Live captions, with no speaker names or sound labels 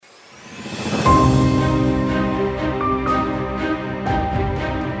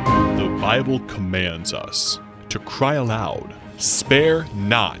Bible commands us to cry aloud, "Spare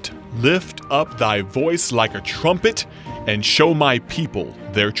not, lift up thy voice like a trumpet, and show my people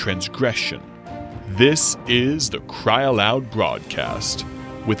their transgression." This is the Cry Aloud broadcast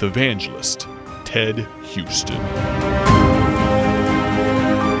with evangelist Ted Houston.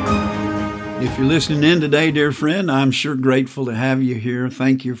 If you're listening in today, dear friend, I'm sure grateful to have you here.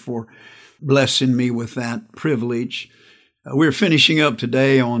 Thank you for blessing me with that privilege. We're finishing up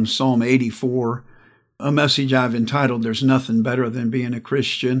today on Psalm 84, a message I've entitled, "There's Nothing Better Than Being a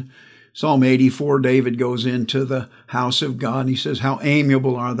Christian." Psalm 84, David goes into the house of God. He says, "How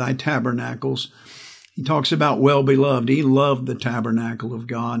amiable are thy tabernacles." He talks about well-beloved. He loved the tabernacle of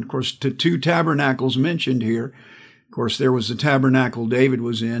God. Of course, two tabernacles mentioned here. Of course, there was the tabernacle David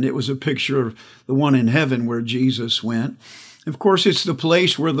was in. It was a picture of the one in heaven where Jesus went. Of course, it's the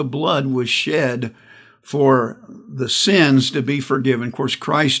place where the blood was shed for the sins to be forgiven. Of course,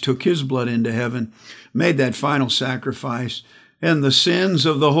 Christ took his blood into heaven, made that final sacrifice, and the sins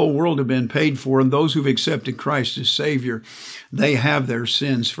of the whole world have been paid for. And those who've accepted Christ as Savior, they have their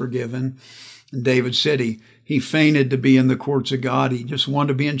sins forgiven. And David said he fainted to be in the courts of God. He just wanted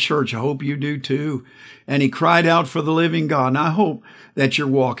to be in church. I hope you do too. And he cried out for the living God. And I hope that you're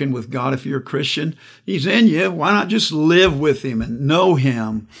walking with God. If you're a Christian, he's in you. Why not just live with him and know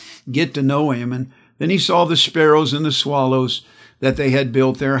him, get to know him? And then he saw the sparrows and the swallows, that they had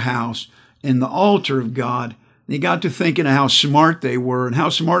built their house in the altar of God. And he got to thinking of how smart they were and how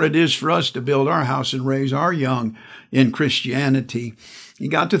smart it is for us to build our house and raise our young in Christianity. He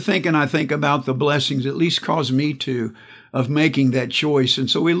got to thinking, I think, about the blessings, at least caused me to, of making that choice. And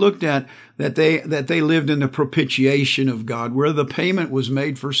so we looked at that they lived in the propitiation of God, where the payment was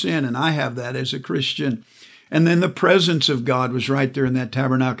made for sin. And I have that as a Christian. And then the presence of God was right there in that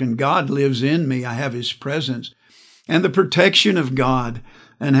tabernacle. And God lives in me. I have his presence. And the protection of God,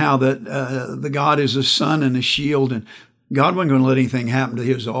 and how that the God is a sun and a shield. And God wasn't going to let anything happen to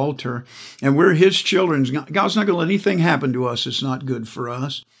his altar. And we're his children. God's not going to let anything happen to us that's not good for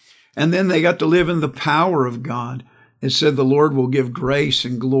us. And then they got to live in the power of God. It said the Lord will give grace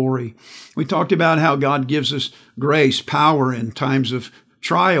and glory. We talked about how God gives us grace, power in times of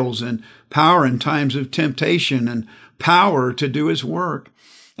trials, and power in times of temptation, and power to do his work.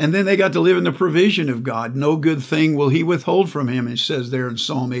 And then they got to live in the provision of God. No good thing will he withhold from him, it says there in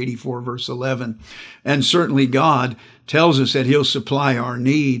Psalm 84, verse 11. And certainly God tells us that he'll supply our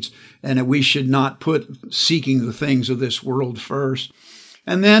needs, and that we should not put seeking the things of this world first.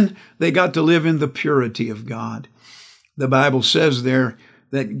 And then they got to live in the purity of God. The Bible says there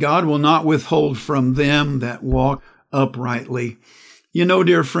that God will not withhold from them that walk uprightly. You know,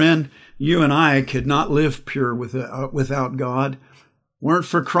 dear friend, you and I could not live pure without God. Weren't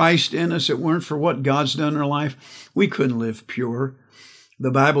for Christ in us, it weren't for what God's done in our life, we couldn't live pure.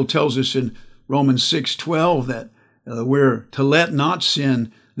 The Bible tells us in Romans 6:12 that we're to let not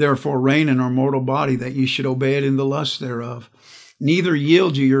sin therefore reign in our mortal body, that ye should obey it in the lust thereof. Neither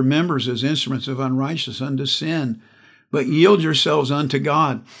yield ye your members as instruments of unrighteousness unto sin, but yield yourselves unto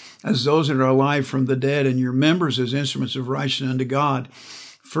God as those that are alive from the dead, and your members as instruments of righteousness unto God.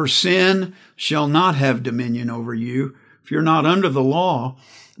 For sin shall not have dominion over you, if you're not under the law,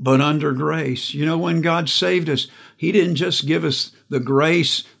 but under grace. You know, when God saved us, he didn't just give us the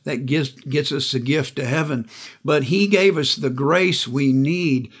grace that gets us the gift to heaven, but he gave us the grace we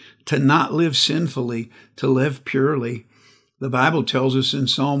need to not live sinfully, to live purely. The Bible tells us in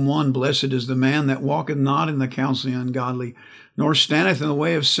Psalm 1, "Blessed is the man that walketh not in the counsel of the ungodly, nor standeth in the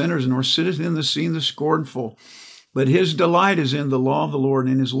way of sinners, nor sitteth in the seat of the scornful. But his delight is in the law of the Lord,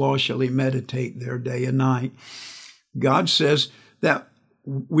 and in his law shall he meditate there day and night." God says that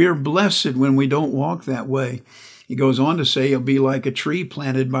we're blessed when we don't walk that way. He goes on to say, "He'll be like a tree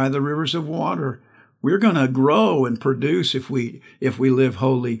planted by the rivers of water." We're going to grow and produce if we live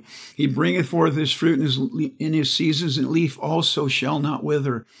holy. "He bringeth forth his fruit in his seasons, and leaf also shall not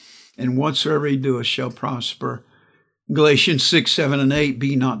wither. And whatsoever he doeth shall prosper." Galatians 6, 7, and 8,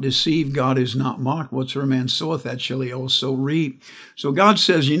 "Be not deceived, God is not mocked. Whatsoever man soweth, that shall he also reap." So God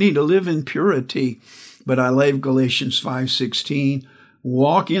says you need to live in purity. But I love Galatians 5:16,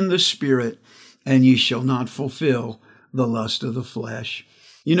 "Walk in the Spirit, and ye shall not fulfill the lust of the flesh."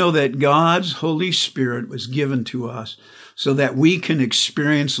 You know that God's Holy Spirit was given to us so that we can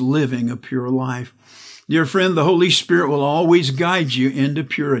experience living a pure life. Dear friend, the Holy Spirit will always guide you into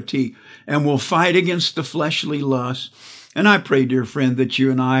purity and will fight against the fleshly lusts. And I pray, dear friend, that you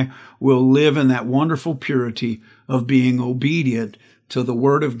and I will live in that wonderful purity of being obedient to the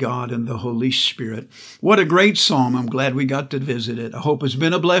Word of God and the Holy Spirit. What a great psalm. I'm glad we got to visit it. I hope it's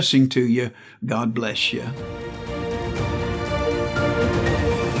been a blessing to you. God bless you.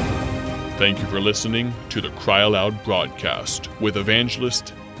 Thank you for listening to the Cry Aloud broadcast with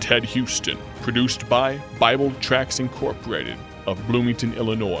evangelist Ted Houston, produced by Bible Tracts Incorporated of Bloomington,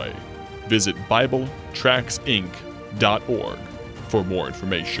 Illinois. Visit BibleTractsInc.org for more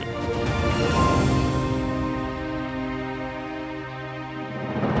information.